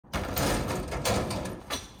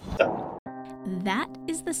That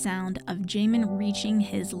is the sound of Jamin reaching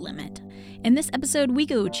his limit. In this episode, we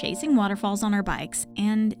go chasing waterfalls on our bikes,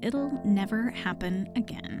 and it'll never happen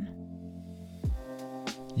again.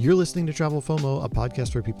 You're listening to Travel FOMO, a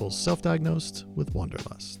podcast for people self-diagnosed with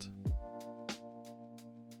wanderlust.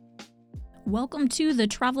 Welcome to the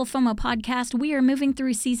Travel FOMO podcast. We are moving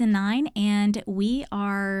through season 9, and we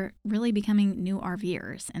are really becoming new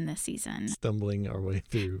RVers in this season. Stumbling our way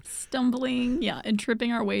through. And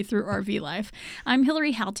tripping our way through RV life. I'm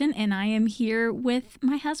Hillary Houghton, and I am here with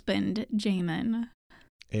my husband, Jamin.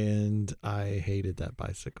 And I hated that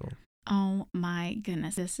bicycle. Oh my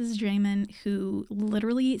goodness. This is Jamin, who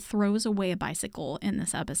literally throws away a bicycle in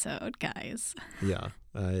this episode, guys. Yeah,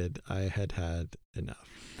 I had enough.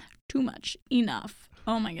 Too much. Enough.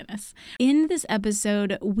 Oh my goodness. In this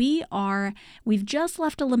episode, we've just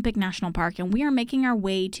left Olympic National Park and we are making our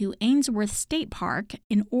way to Ainsworth State Park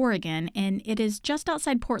in Oregon, and it is just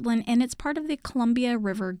outside Portland, and it's part of the Columbia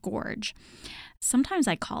River Gorge. Sometimes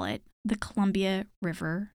I call it the Columbia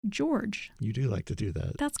River Gorge. You do like to do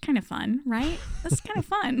that. That's kind of fun, right? That's kind of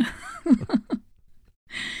fun.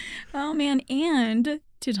 Oh man, and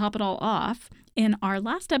to top it all off, in our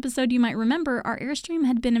last episode, you might remember our Airstream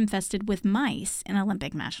had been infested with mice in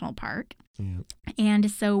Olympic National Park. Yeah. And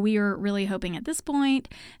so we are really hoping at this point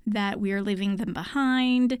that we are leaving them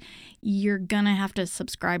behind. You're going to have to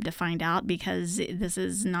subscribe to find out, because this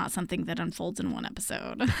is not something that unfolds in one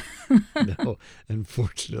episode. No,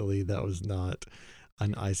 unfortunately, that was not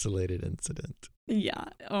an isolated incident. Yeah.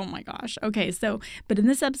 Oh my gosh. Okay. But in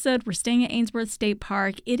this episode, we're staying at Ainsworth State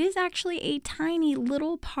Park. It is actually a tiny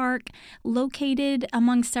little park located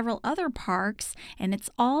among several other parks, and it's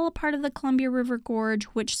all a part of the Columbia River Gorge,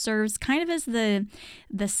 which serves kind of as the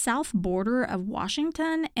south border of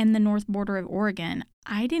Washington and the north border of Oregon.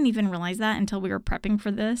 I didn't even realize that until we were prepping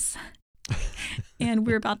for this. And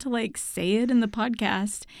we were about to say it in the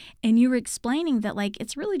podcast, and you were explaining that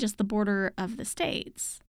it's really just the border of the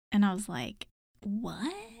states. And I was like,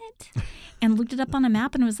 what? And looked it up on a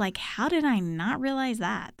map and was like, how did I not realize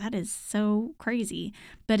that? That is so crazy.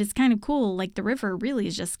 But it's kind of cool. The river really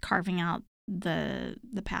is just carving out the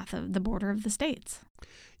path of the border of the states.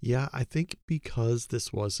 Yeah, I think because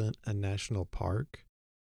this wasn't a national park,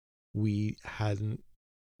 we hadn't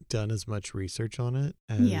done as much research on it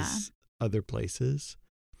as other places.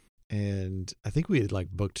 And I think we had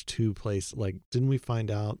booked 2 places. Didn't we find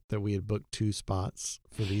out that we had booked 2 spots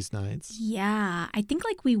for these nights? Yeah, I think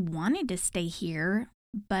we wanted to stay here,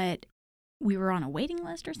 but we were on a waiting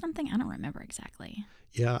list or something. I don't remember exactly.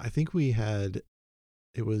 Yeah, I think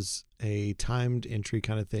it was a timed entry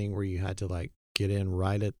kind of thing where you had to get in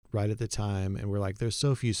right at the time. And we're there's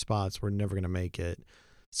so few spots, we're never going to make it.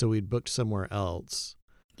 So we'd booked somewhere else.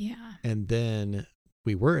 Yeah. And then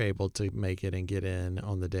we were able to make it and get in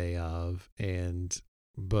on the day of and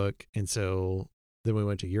book. And so then we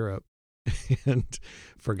went to Europe and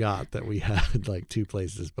forgot that we had 2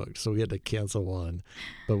 places booked. So we had to cancel one,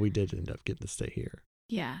 but we did end up getting to stay here.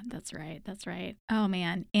 Yeah, that's right. That's right. Oh,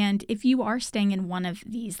 man. And if you are staying in one of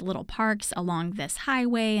these little parks along this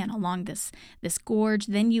highway and along this gorge,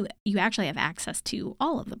 then you actually have access to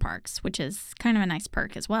all of the parks, which is kind of a nice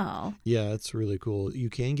perk as well. Yeah, it's really cool. You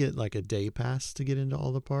can get a day pass to get into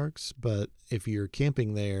all the parks, but if you're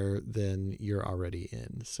camping there, then you're already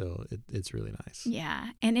in. So it's really nice. Yeah.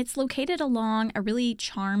 And it's located along a really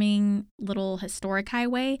charming little historic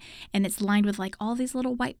highway, and it's lined with all these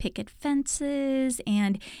little white picket fences, and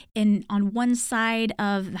on one side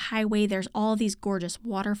of the highway, there's all these gorgeous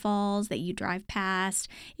waterfalls that you drive past.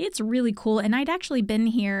 It's really cool. And I'd actually been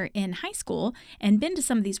here in high school and been to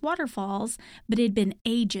some of these waterfalls, but it had been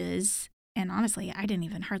ages. And honestly, I didn't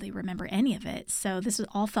even hardly remember any of it. So this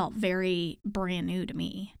all felt very brand new to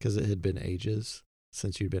me. Because it had been ages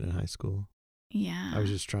since you'd been in high school. Yeah. I was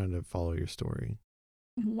just trying to follow your story.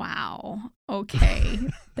 Wow. Okay.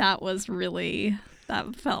 That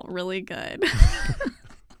felt really good.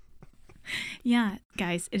 Yeah,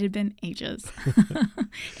 guys, it had been ages.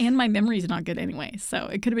 And my memory's not good anyway, so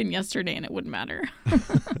it could have been yesterday and it wouldn't matter.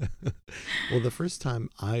 Well, the first time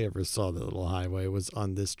I ever saw the little highway was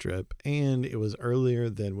on this trip, and it was earlier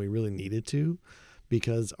than we really needed to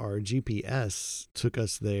because our GPS took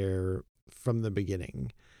us there from the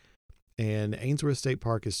beginning. And Ainsworth State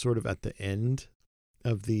Park is sort of at the end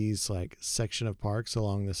of these section of parks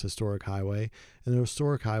along this historic highway. And the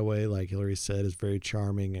historic highway, like Hillary said, is very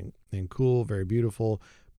charming and cool, very beautiful,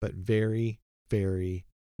 but very, very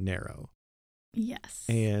narrow. Yes.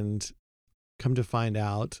 And come to find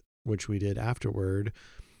out, which we did afterward,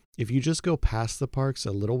 if you just go past the parks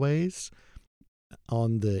a little ways,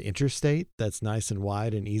 on the interstate that's nice and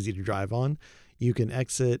wide and easy to drive on. You can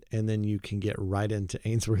exit and then you can get right into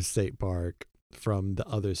Ainsworth State Park from the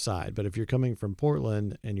other side. But if you're coming from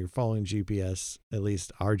Portland and you're following GPS, at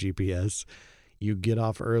least our GPS, you get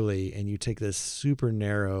off early and you take this super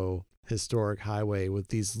narrow historic highway with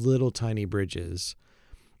these little tiny bridges.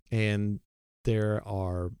 And there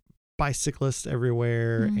are bicyclists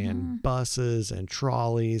everywhere and buses and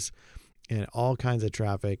trolleys and all kinds of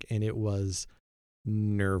traffic. And it was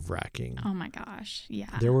nerve-wracking. Oh my gosh.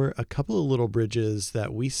 Yeah. There were a couple of little bridges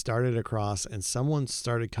that we started across and someone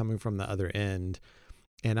started coming from the other end.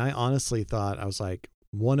 And I honestly thought, I was like,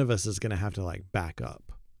 one of us is going to have to like back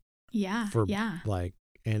up. Yeah.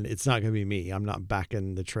 And it's not going to be me. I'm not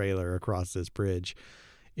backing the trailer across this bridge.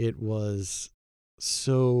 It was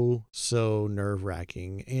so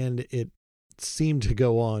nerve-wracking, and it seemed to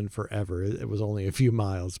go on forever. It was only a few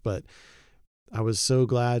miles, but I was so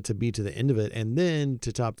glad to be to the end of it. And then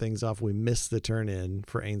to top things off, we missed the turn in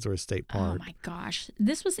for Ainsworth State Park. Oh my gosh.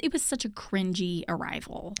 It was such a cringy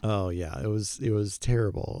arrival. Oh yeah, it was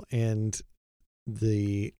terrible. And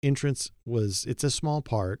the entrance it's a small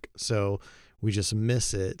park, so we just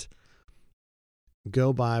miss it.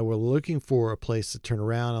 Go by, we're looking for a place to turn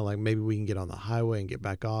around and like maybe we can get on the highway and get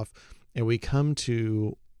back off. And we come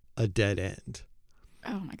to a dead end.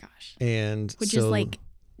 Oh my gosh. Which is like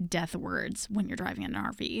death words when you're driving an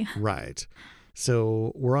RV. Right.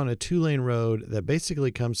 So we're on a 2-lane road that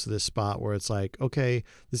basically comes to this spot where it's like, okay,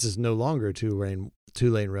 this is no longer a two-lane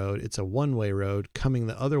road. It's a one-way road coming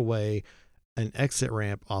the other way, an exit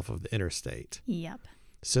ramp off of the interstate. Yep.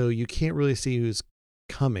 So you can't really see who's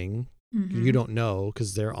coming. Mm-hmm. You don't know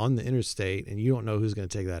because they're on the interstate and you don't know who's going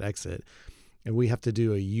to take that exit. And we have to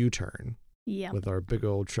do a U-turn with our big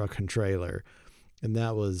old truck and trailer. And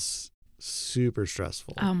that was super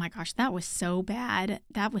stressful. Oh my gosh, that was so bad.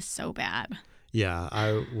 Yeah,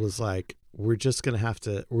 I was like, we're just gonna have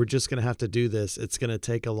to do this. It's gonna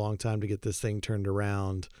take a long time to get this thing turned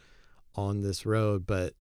around on this road,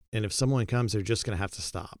 and if someone comes, they're just gonna have to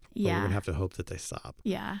stop. Yeah, we're gonna have to hope that they stop.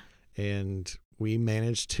 Yeah, and we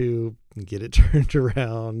managed to get it turned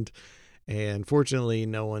around, and fortunately,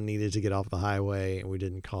 no one needed to get off the highway, and we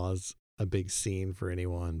didn't cause a big scene for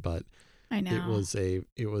anyone, but. I know.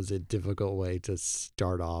 It was a difficult way to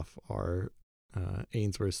start off our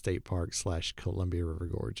Ainsworth State Park / Columbia River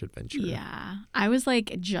Gorge adventure. Yeah. I was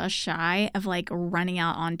like just shy of like running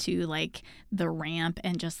out onto like the ramp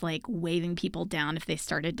and just like waving people down if they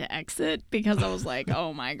started to exit because I was like,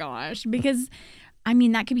 oh my gosh. Because I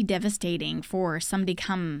mean, that could be devastating for somebody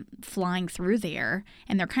come flying through there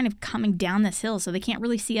and they're kind of coming down this hill so they can't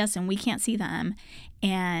really see us and we can't see them.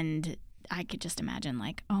 And I could just imagine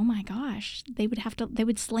like, oh my gosh, they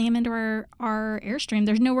would slam into our Airstream.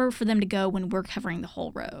 There's nowhere for them to go when we're covering the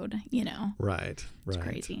whole road, you know? Right. It's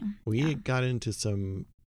crazy. We got into some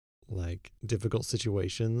like difficult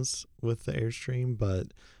situations with the Airstream,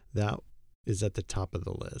 but that is at the top of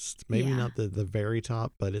the list. Maybe not the very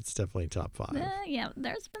top, but it's definitely top 5. Yeah,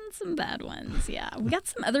 there's been some bad ones. Yeah, we got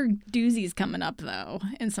some other doozies coming up though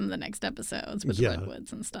in some of the next episodes with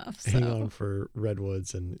redwoods and stuff. So. Hang on for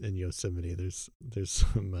redwoods and Yosemite. There's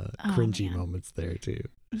some cringy moments there too.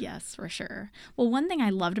 Yes, for sure. Well, one thing I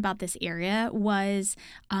loved about this area was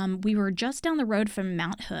we were just down the road from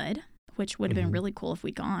Mount Hood, which would have been really cool if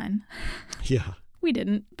we'd gone. Yeah. We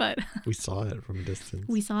didn't, but... We saw it from a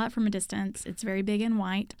distance. It's very big and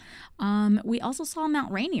white. We also saw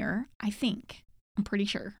Mount Rainier, I think. I'm pretty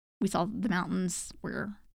sure. We saw the mountains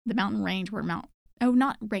the mountain range where Mount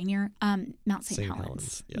St.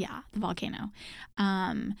 Helens. Yeah, the volcano.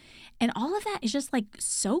 And all of that is just like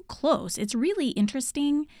so close. It's really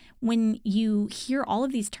interesting when you hear all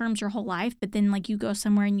of these terms your whole life, but then like you go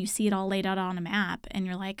somewhere and you see it all laid out on a map and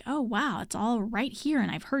you're like, oh wow, it's all right here. And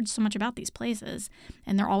I've heard so much about these places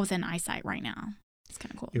and they're all within eyesight right now. It's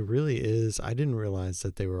kind of cool. It really is. I didn't realize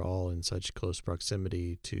that they were all in such close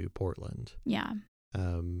proximity to Portland. Yeah.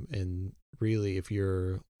 And really, if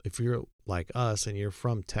you're like us and you're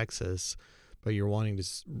from Texas, but you're wanting to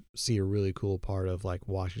see a really cool part of like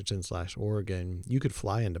Washington / Oregon, you could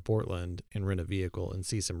fly into Portland and rent a vehicle and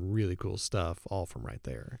see some really cool stuff all from right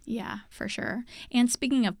there. Yeah, for sure. And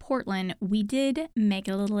speaking of Portland, we did make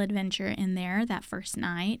a little adventure in there that first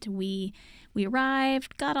night. We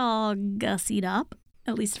arrived, got all gussied up.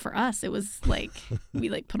 At least for us, it was like we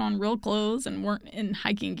like put on real clothes and weren't in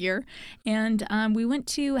hiking gear. And we went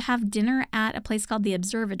to have dinner at a place called the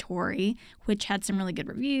Observatory, which had some really good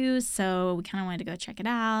reviews. So we kind of wanted to go check it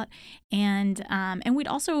out. And we'd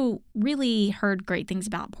also really heard great things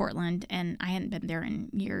about Portland. And I hadn't been there in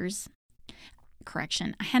years.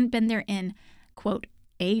 Correction. I hadn't been there in, quote,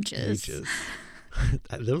 ages.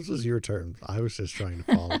 Those was your term. I was just trying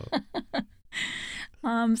to follow.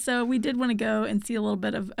 So we did want to go and see a little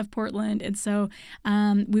bit of Portland. And so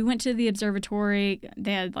we went to the observatory.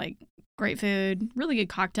 They had like great food, really good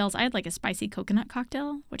cocktails. I had like a spicy coconut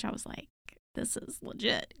cocktail, which I was like, this is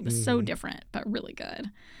legit. It was so different, but really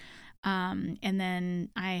good. And then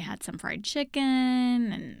I had some fried chicken,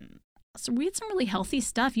 and so we had some really healthy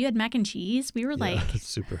stuff. You had mac and cheese. We were like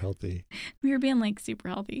super healthy. We were being like super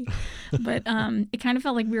healthy. But it kind of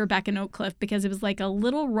felt like we were back in Oak Cliff because it was like a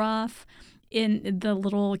little rough in the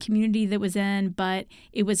little community that was in, but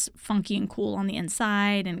it was funky and cool on the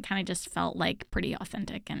inside and kind of just felt like pretty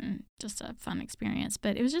authentic and just a fun experience.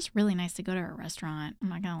 But it was just really nice to go to a restaurant. I'm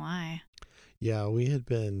not going to lie. Yeah, we had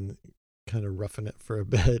been kind of roughing it for a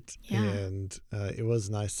bit, Yeah. and it was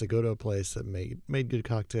nice to go to a place that made good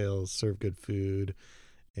cocktails, serve good food,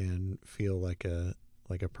 and feel like a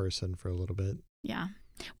person for a little bit. Yeah.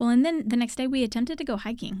 Well, and then the next day we attempted to go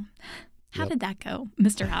hiking. How did that go,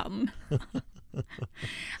 Mr. Houghton?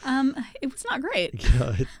 It was not great.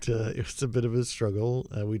 Yeah, it was a bit of a struggle.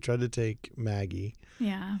 We tried to take Maggie.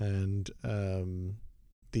 Yeah. And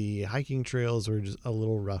the hiking trails were just a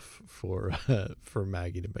little rough for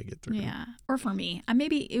Maggie to make it through. Yeah, or for me.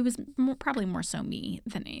 Maybe it was probably more so me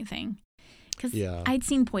than anything. Because I'd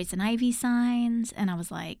seen poison ivy signs, and I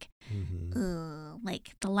was like,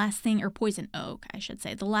 like the last thing, or poison oak, I should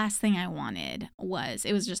say. The last thing I wanted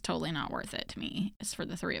it was just totally not worth it to me. It's for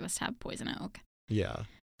the three of us to have poison oak. Yeah.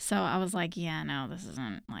 So I was like, yeah, no, this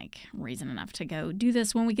isn't like reason enough to go do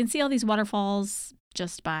this when we can see all these waterfalls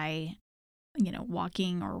just by,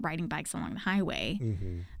 walking or riding bikes along the highway.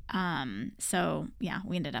 So yeah,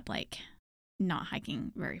 we ended up like not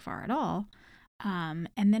hiking very far at all. And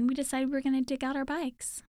then we decided we were going to dig out our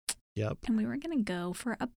bikes. Yep. And we were going to go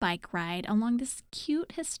for a bike ride along this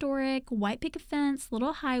cute, historic, white picket fence,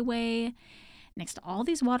 little highway next to all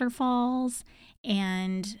these waterfalls.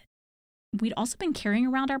 And we'd also been carrying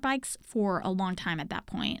around our bikes for a long time at that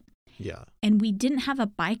point. Yeah. And we didn't have a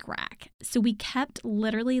bike rack. So we kept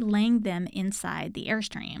literally laying them inside the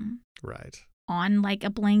Airstream. Right. On like a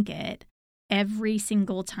blanket. Every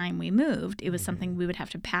single time we moved, it was something we would have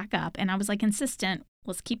to pack up. And I was like insistent,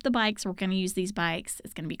 let's keep the bikes. We're going to use these bikes.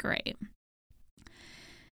 It's going to be great.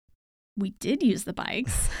 We did use the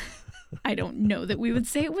bikes. I don't know that we would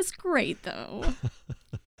say it was great, though.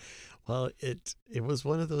 Well, it was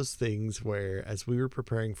one of those things where as we were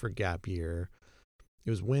preparing for gap year, it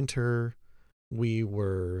was winter. We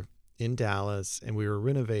were in Dallas and we were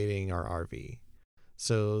renovating our RV.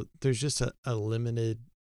 So there's just a limited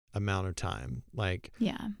amount of time. Like,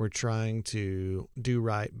 we're trying to do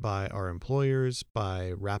right by our employers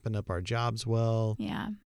by wrapping up our jobs well. Yeah.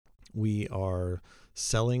 We are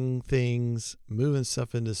selling things, moving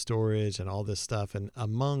stuff into storage and all this stuff. And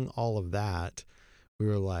among all of that, we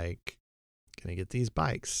were like, gonna get these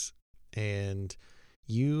bikes. And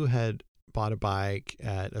you had bought a bike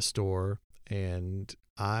at a store and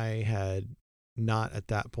I had not at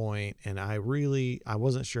that point, and I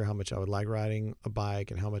wasn't sure how much I would like riding a bike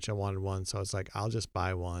and how much I wanted one, so I was like, I'll just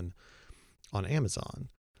buy one on Amazon.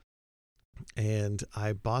 And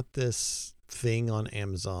I bought this thing on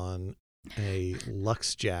Amazon, a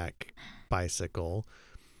Luxjack bicycle,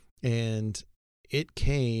 and it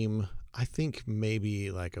came, I think,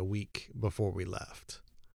 maybe like a week before we left.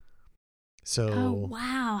 So oh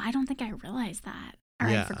wow, I don't think I realized that. Or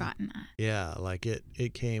I'd forgotten that. Yeah, like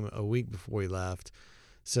it came a week before we left.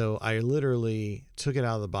 So I literally took it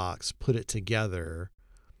out of the box, put it together,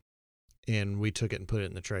 and we took it and put it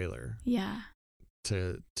in the trailer. Yeah.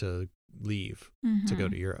 To leave, to go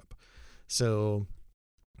to Europe. So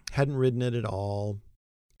hadn't ridden it at all.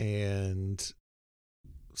 And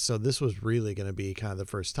so this was really going to be kind of the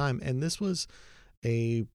first time. And this was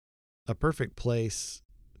a perfect place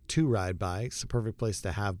to ride bikes, a perfect place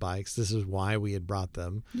to have bikes. This is why we had brought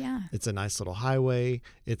them. Yeah. It's a nice little highway.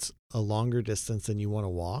 It's a longer distance than you want to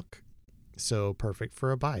walk. So perfect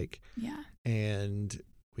for a bike. Yeah. And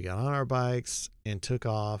we got on our bikes and took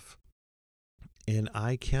off. And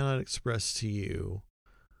I cannot express to you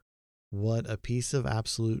what a piece of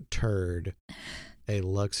absolute turd a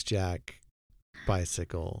Luxjack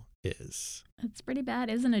bicycle is. It's pretty bad.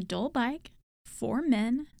 It's an adult bike for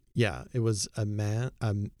men. Yeah, it was a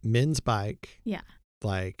men's bike. Yeah.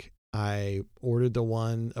 Like I ordered the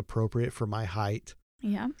one appropriate for my height.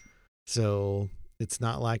 Yeah. So it's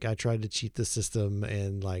not like I tried to cheat the system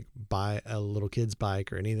and like buy a little kid's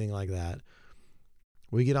bike or anything like that.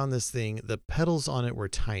 We get on this thing. The pedals on it were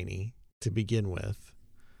tiny to begin with.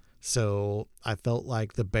 So I felt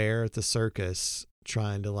like the bear at the circus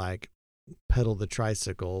trying to like pedal the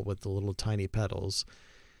tricycle with the little tiny pedals.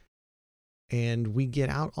 And we get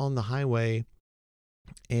out on the highway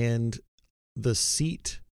and the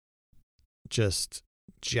seat just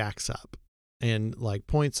jacks up and like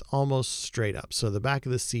points almost straight up. So the back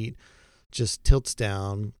of the seat just tilts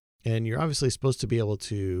down, and you're obviously supposed to be able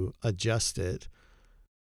to adjust it,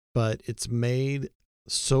 but it's made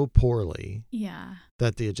so poorly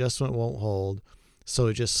that the adjustment won't hold. So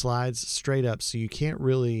it just slides straight up. So you can't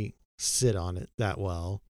really sit on it that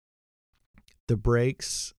well. The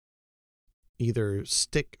brakes either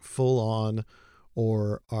stick full on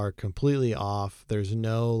or are completely off. There's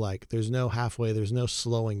no halfway, there's no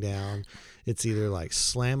slowing down. It's either like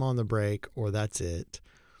slam on the brake or that's it.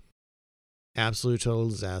 Absolute total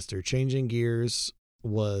disaster. Changing gears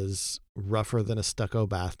was rougher than a stucco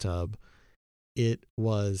bathtub. It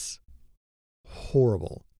was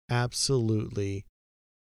horrible. Absolutely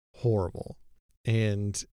horrible.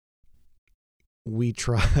 And we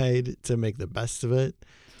tried to make the best of it.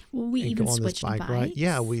 Well, we even switched bikes. Ride.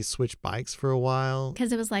 Yeah, we switched bikes for a while.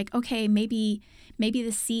 Because it was like, okay, maybe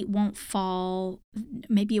the seat won't fall.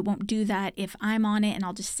 Maybe it won't do that if I'm on it and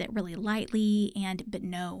I'll just sit really lightly. But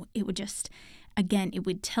no, it would just, again, it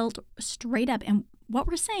would tilt straight up. And what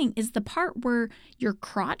we're saying is the part where your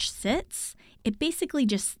crotch sits, it basically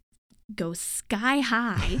just goes sky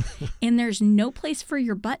high and there's no place for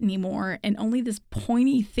your butt anymore and only this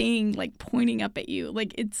pointy thing like pointing up at you.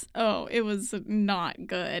 Like it was not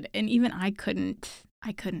good. And even I couldn't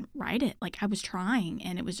ride it. Like I was trying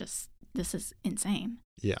and it was just, this is insane.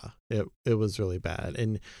 Yeah, it was really bad.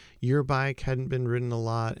 And your bike hadn't been ridden a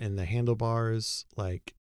lot and the handlebars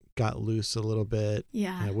like got loose a little bit.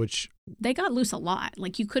 Yeah. Which they got loose a lot.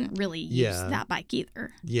 Like you couldn't really use that bike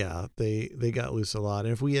either. Yeah, they got loose a lot.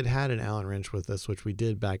 And if we had an Allen wrench with us, which we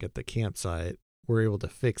did back at the campsite, we're able to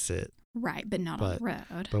fix it. Right, but not on the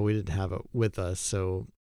road. But we didn't have it with us, so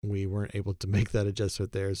we weren't able to make that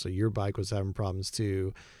adjustment there. So your bike was having problems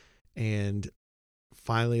too. And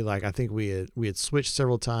finally, like I think we had switched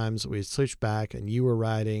several times. We had switched back and you were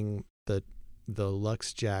riding the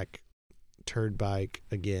Lux Jack turd bike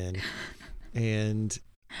again. And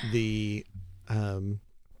the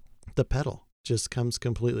pedal just comes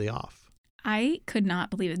completely off. I could not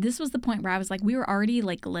believe it. This was the point where I was like, we were already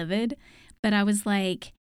like livid, but I was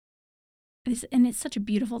like, and it's such a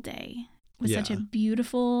beautiful day with such a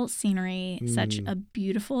beautiful scenery, such a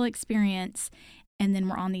beautiful experience. And then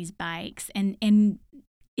we're on these bikes and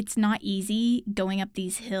it's not easy going up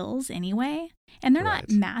these hills anyway. And they're not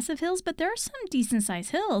massive hills, but there are some decent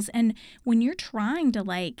sized hills. And when you're trying to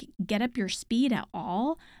like get up your speed at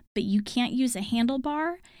all, but you can't use a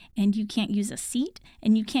handlebar and you can't use a seat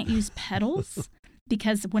and you can't use pedals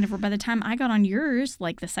because by the time I got on yours,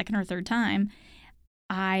 like the second or third time,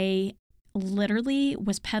 I literally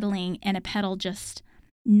was pedaling and a pedal just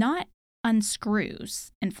not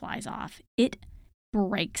unscrews and flies off. It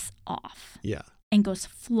breaks off. Yeah. And goes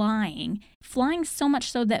flying so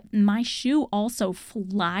much so that my shoe also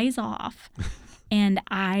flies off. And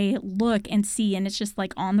I look and see, and it's just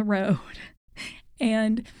like on the road.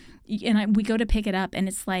 And we go to pick it up, and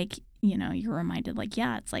it's like, you're reminded, like,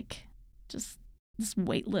 yeah, it's like just this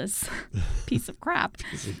weightless piece of crap.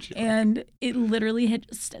 And it literally had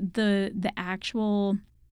just the actual,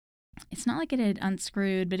 it's not like it had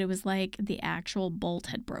unscrewed, but it was like the actual bolt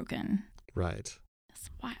had broken. Right. That's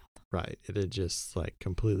wild. Right. It had just like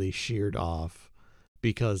completely sheared off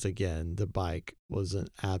because, again, the bike was an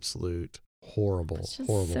absolute horrible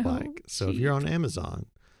bike. So if you're on Amazon,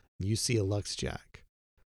 you see a Lux Jack,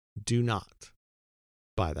 do not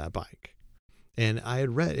buy that bike. And I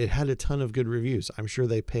had read it had a ton of good reviews. I'm sure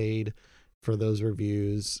they paid for those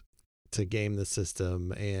reviews to game the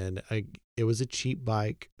system. And it was a cheap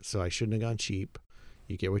bike, so I shouldn't have gone cheap.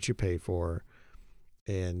 You get what you pay for.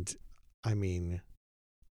 And I mean,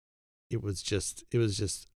 it was just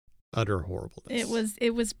utter horribleness.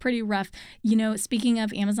 It was pretty rough. Speaking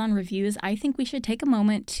of Amazon reviews, I think we should take a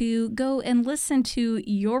moment to go and listen to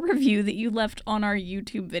your review that you left on our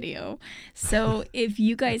YouTube video. So if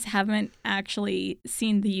you guys haven't actually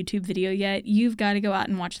seen the YouTube video yet, you've got to go out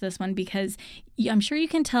and watch this one because I'm sure you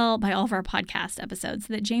can tell by all of our podcast episodes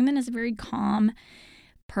that Jamin is a very calm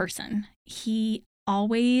person. He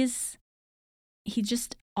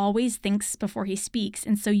just always thinks before he speaks.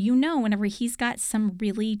 And so, whenever he's got some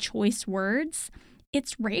really choice words,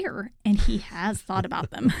 it's rare and he has thought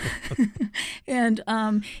about them. And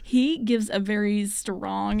he gives a very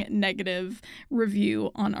strong negative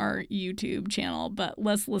review on our YouTube channel. But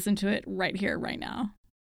let's listen to it right here, right now.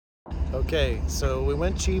 Okay, so we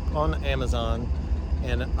went cheap on Amazon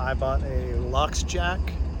and I bought a Lux Jack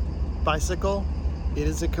bicycle. It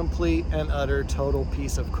is a complete and utter total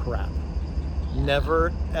piece of crap.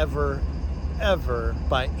 Never, ever, ever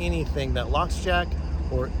buy anything that Locksjack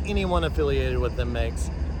or anyone affiliated with them makes.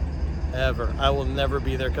 Ever. I will never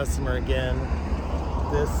be their customer again.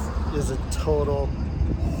 This is a total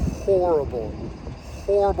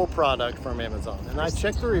horrible product from Amazon. And I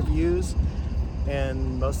checked the reviews,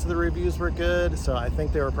 and most of the reviews were good, so I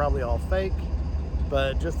think they were probably all fake.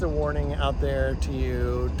 But just a warning out there to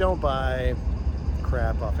you, don't buy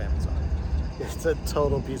crap off Amazon. It's a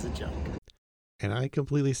total piece of junk. And I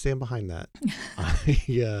completely stand behind that.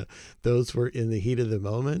 Those were in the heat of the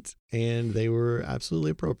moment, and they were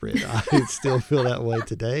absolutely appropriate. I still feel that way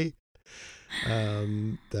today.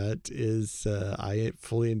 That is, I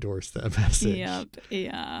fully endorse that message. Yep.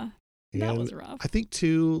 Yeah. And that was rough. I think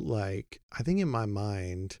too, I think in my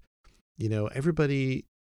mind, everybody,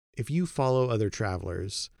 if you follow other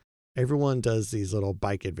travelers, everyone does these little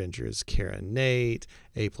bike adventures. Kara and Nate,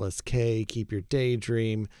 A+K, Keep Your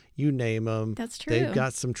Daydream, you name them. That's true. They've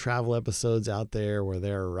got some travel episodes out there where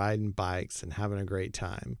they're riding bikes and having a great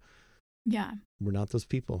time. Yeah. We're not those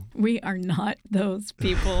people. We are not those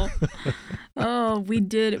people. Oh, we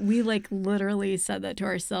literally said that to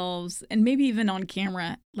ourselves, and maybe even on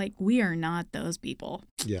camera. We are not those people.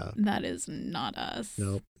 Yeah. That is not us.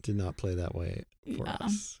 Nope. Did not play that way for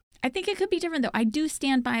us. I think it could be different, though. I do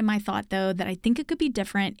stand by my thought, though, that I think it could be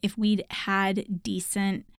different if we'd had a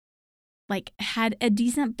decent bike.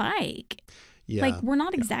 Yeah. We're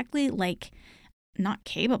not exactly, not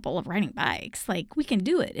capable of riding bikes. We can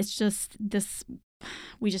do it. It's just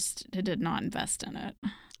we just did not invest in it.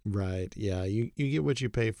 Right. Yeah. You get what you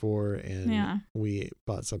pay for, and we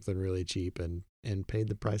bought something really cheap and paid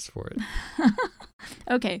the price for it.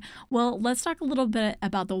 Okay. Well, let's talk a little bit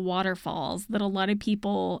about the waterfalls that a lot of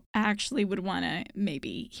people actually would want to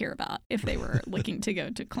maybe hear about if they were looking to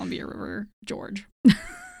go to Columbia River Gorge.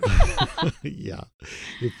 Yeah.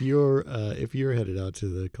 If you're headed out to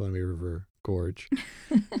the Columbia River Gorge,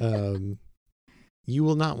 you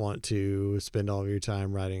will not want to spend all of your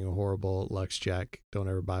time riding a horrible Luxjack Don't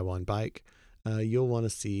Ever Buy One bike. You'll want to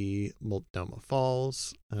see Multnomah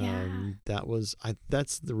Falls.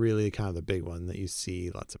 That's really kind of the big one that you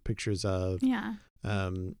see lots of pictures of. Yeah.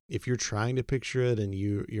 If you're trying to picture it and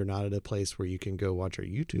you're not at a place where you can go watch our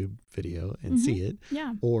YouTube video and see it,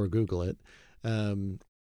 or Google it,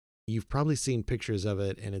 you've probably seen pictures of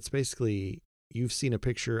it, and it's basically you've seen a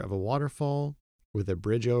picture of a waterfall with a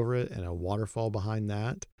bridge over it and a waterfall behind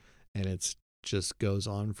that, and it's just goes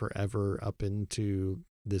on forever up into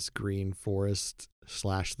this green forest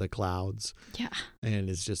 / the clouds. Yeah. And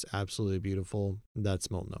it's just absolutely beautiful.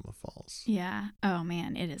 That's Multnomah Falls. Yeah. Oh,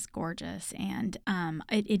 man, it is gorgeous. And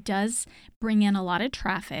it does bring in a lot of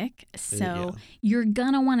traffic. So you're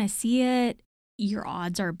going to want to see it. Your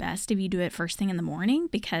odds are best if you do it first thing in the morning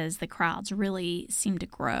because the crowds really seem to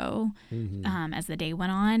grow as the day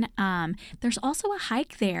went on. There's also a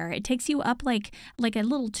hike there. It takes you up like a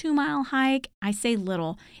little 2-mile hike. I say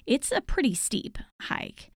little. It's a pretty steep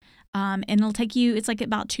hike. And it'll take you, it's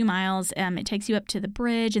about 2 miles. It takes you up to the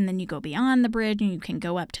bridge, and then you go beyond the bridge, and you can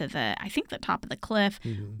go up to the top of the cliff.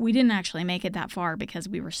 We didn't actually make it that far because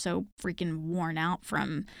we were so freaking worn out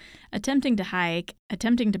from attempting to hike,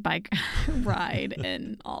 attempting to bike ride,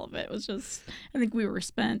 and all of it was just, I think we were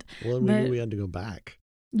spent. Well, we knew we had to go back.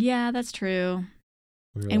 Yeah, that's true.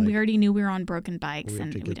 We already knew we were on broken bikes,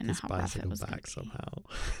 and we didn't know how rough it was back somehow.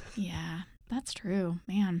 Yeah, that's true,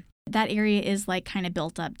 man. That area is kind of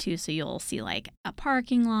built up too, so you'll see a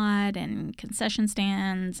parking lot and concession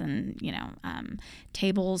stands and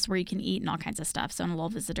tables where you can eat and all kinds of stuff. So in a little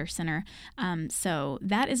visitor center. So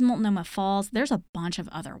that is Multnomah Falls. There's a bunch of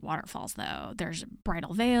other waterfalls though. There's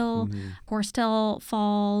Bridal Veil, Horsetail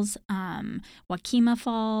Falls, Wakima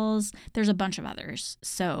Falls. There's a bunch of others.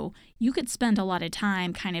 So you could spend a lot of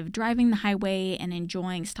time kind of driving the highway and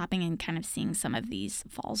enjoying stopping and kind of seeing some of these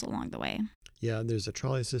falls along the way. Yeah, there's a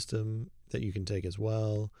trolley system that you can take as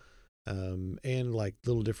well, and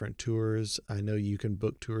little different tours. I know you can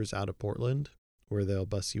book tours out of Portland where they'll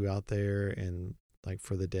bus you out there and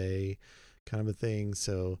for the day kind of a thing.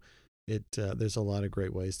 So there's a lot of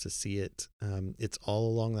great ways to see it. It's all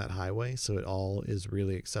along that highway, so it all is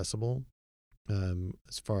really accessible.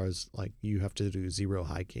 As far as you have to do zero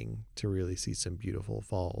hiking to really see some beautiful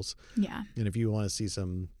falls. Yeah. And if you want to see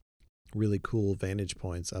some really cool vantage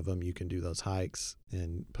points of them, you can do those hikes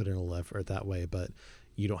and put in a effort that way, but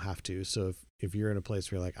you don't have to. So if you're in a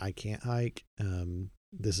place where you're I can't hike,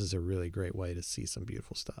 this is a really great way to see some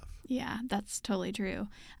beautiful stuff. Yeah, that's totally true.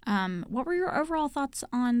 What were your overall thoughts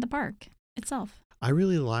on the park itself? I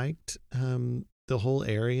really liked the whole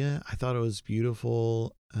area. I thought it was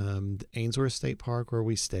beautiful. The Ainsworth State Park where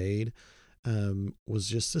we stayed was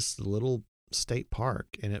just this little state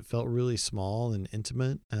park, and it felt really small and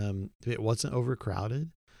intimate. It wasn't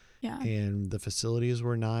overcrowded, Yeah. and the facilities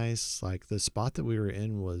were nice. Like the spot that we were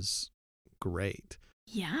in was great.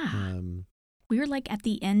 Yeah. Um, We were like at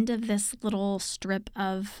the end of this little strip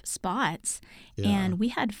of spots, yeah, and we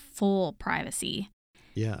had full privacy.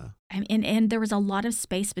 yeah, And there was a lot of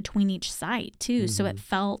space between each site too, so it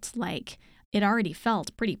felt like it already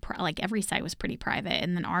felt pretty like every site was pretty private,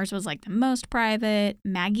 and then ours was like the most private.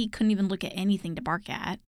 Maggie couldn't even look at anything to bark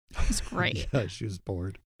at. It was great. yeah, she was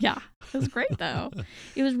bored. Yeah, it was great though.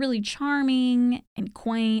 It was really charming and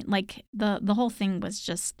quaint. Like the whole thing was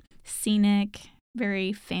just scenic,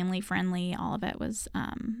 very family friendly. All of it was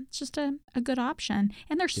just a good option.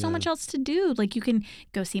 And there's so Yeah. much else to do. Like you can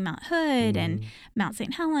go see Mount Hood and Mount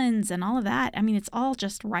St. Helens and all of that. I mean, it's all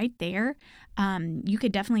just right there. You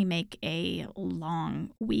could definitely make a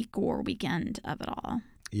long week or weekend of it all.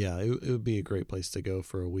 Yeah, it would be a great place to go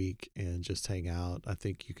for a week and just hang out. I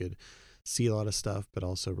think you could see a lot of stuff, but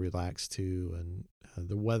also relax too. And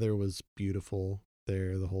the weather was beautiful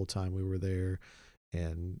there the whole time we were there,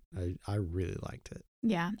 and I really liked it.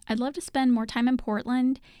 Yeah, I'd love to spend more time in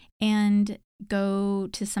Portland and go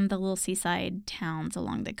to some of the little seaside towns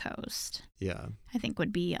along the coast. Yeah, I think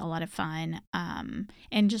would be a lot of fun,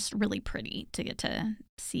 and just really pretty to get to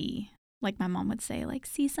see. Like my mom would say, like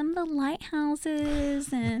see some of the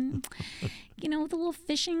lighthouses and the little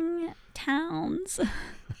fishing towns.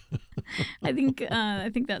 I think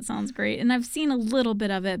that sounds great, and I've seen a little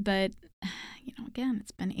bit of it, but again,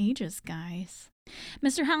 it's been ages, guys.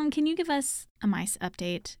 Mr. Howland, can you give us a mice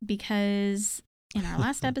update? Because in our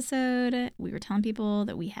last episode, we were telling people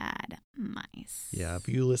that we had mice. yeah. If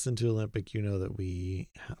you listen to Olympic, you know that we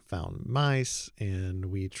found mice, and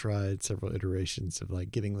we tried several iterations of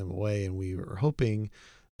like getting them away, and we were hoping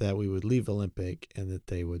that we would leave Olympic and that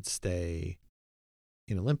they would stay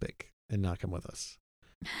in Olympic and not come with us.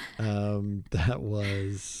 That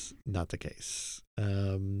was not the case.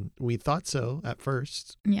 We thought so at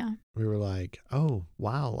first. Yeah. We were like, oh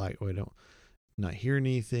wow, like we don't not hear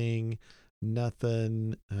anything,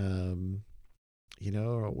 nothing. We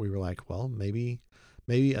were like, well, maybe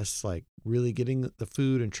us like really getting the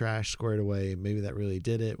food and trash squared away, maybe that really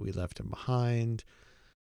did it. We left him behind.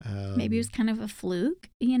 Maybe it was kind of a fluke,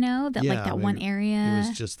 that one area. It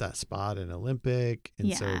was just that spot in Olympic,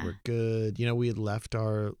 and so we're good. We had left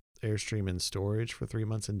our Airstream in storage for 3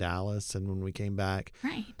 months in Dallas, and when we came back,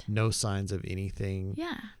 right, no signs of anything.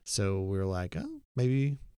 Yeah. So we were like, oh,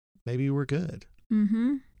 maybe we're good.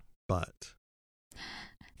 Mm-hmm. But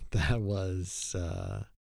that was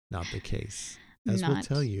not the case, as we'll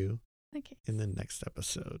tell you in the next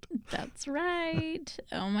episode. That's right.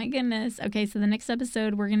 Oh my goodness. Okay, so the next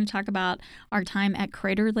episode, we're going to talk about our time at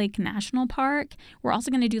Crater Lake National Park. We're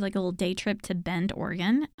also going to do like a little day trip to Bend,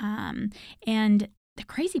 Oregon. And the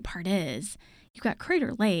crazy part is you've got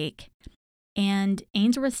Crater Lake and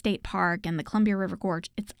Ainsworth State Park and the Columbia River Gorge.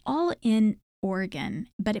 It's all in Oregon,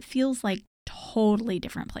 but it feels like totally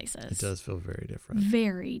different places. It does feel very different.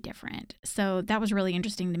 Very different. So that was really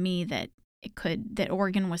interesting to me that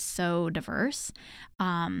Oregon was so diverse.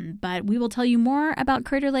 But we will tell you more about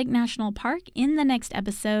Crater Lake National Park in the next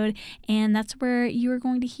episode. And that's where you are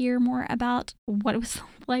going to hear more about what it was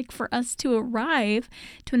like for us to arrive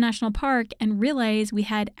to a national park and realize we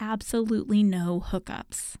had absolutely no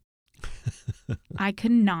hookups. I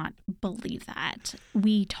could not believe that.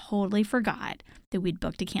 We totally forgot that we'd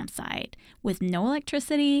booked a campsite with no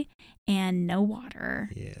electricity and no water.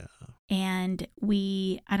 Yeah. And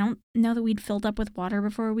I don't know that we'd filled up with water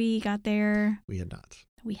before we got there. We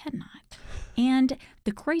had not. And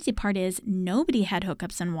the crazy part is nobody had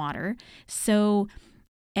hookups and water. So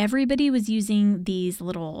everybody was using these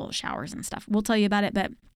little showers and stuff. We'll tell you about it,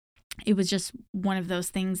 but it was just one of those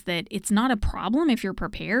things that it's not a problem if you're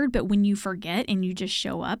prepared, but when you forget and you just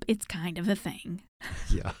show up, it's kind of a thing.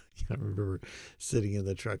 Yeah. I remember sitting in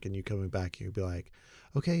the truck and you coming back and you'd be like,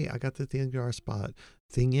 okay, I got the NPR spot.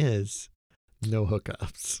 Thing is, no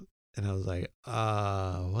hookups. And I was like,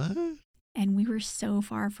 what? And we were so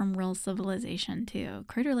far from real civilization, too.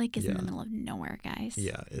 Crater Lake is in the middle of nowhere, guys.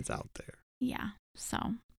 Yeah, it's out there. Yeah,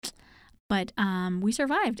 so. But we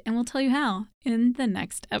survived, and we'll tell you how in the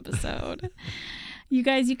next episode. You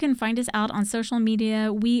guys, you can find us out on social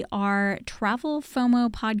media. We are Travel FOMO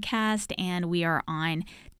Podcast, and we are on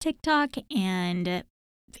TikTok and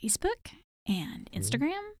Facebook and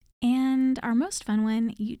Instagram, and our most fun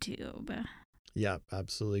one, YouTube. Yeah,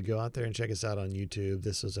 absolutely. Go out there and check us out on YouTube.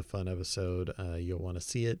 This was a fun episode. You'll want to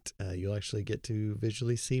see it. You'll actually get to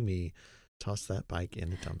visually see me toss that bike in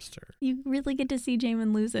the dumpster. You really get to see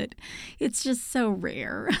Jamin lose it. It's just so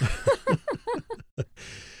rare.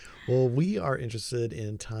 Well, we are interested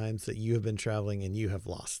in times that you have been traveling and you have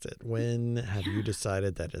lost it. When have you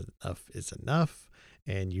decided that enough is enough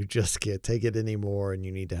and you just can't take it anymore and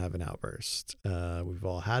you need to have an outburst? We've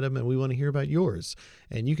all had them and we want to hear about yours.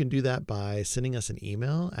 And you can do that by sending us an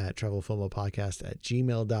email at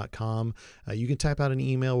travelfomopodcast@gmail.com. You can type out an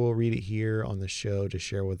email. We'll read it here on the show to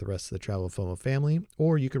share with the rest of the Travel FOMO family.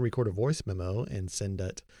 Or you can record a voice memo and send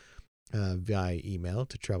it via email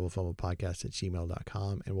to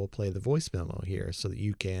travelfomopodcast@gmail.com, and we'll play the voice memo here so that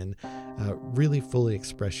you can really fully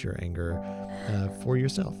express your anger for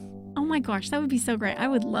yourself. Oh my gosh, that would be so great. I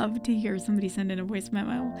would love to hear somebody send in a voice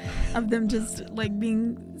memo of them just like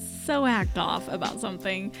being so hacked off about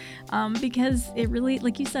something, because it really,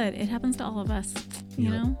 like you said, it happens to all of us, you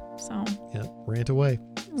know? So Rant away.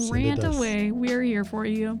 Rant away. We're here for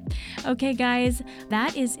you. Okay, guys,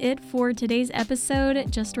 that is it for today's episode.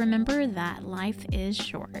 Just remember that life is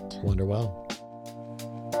short. Wonder well.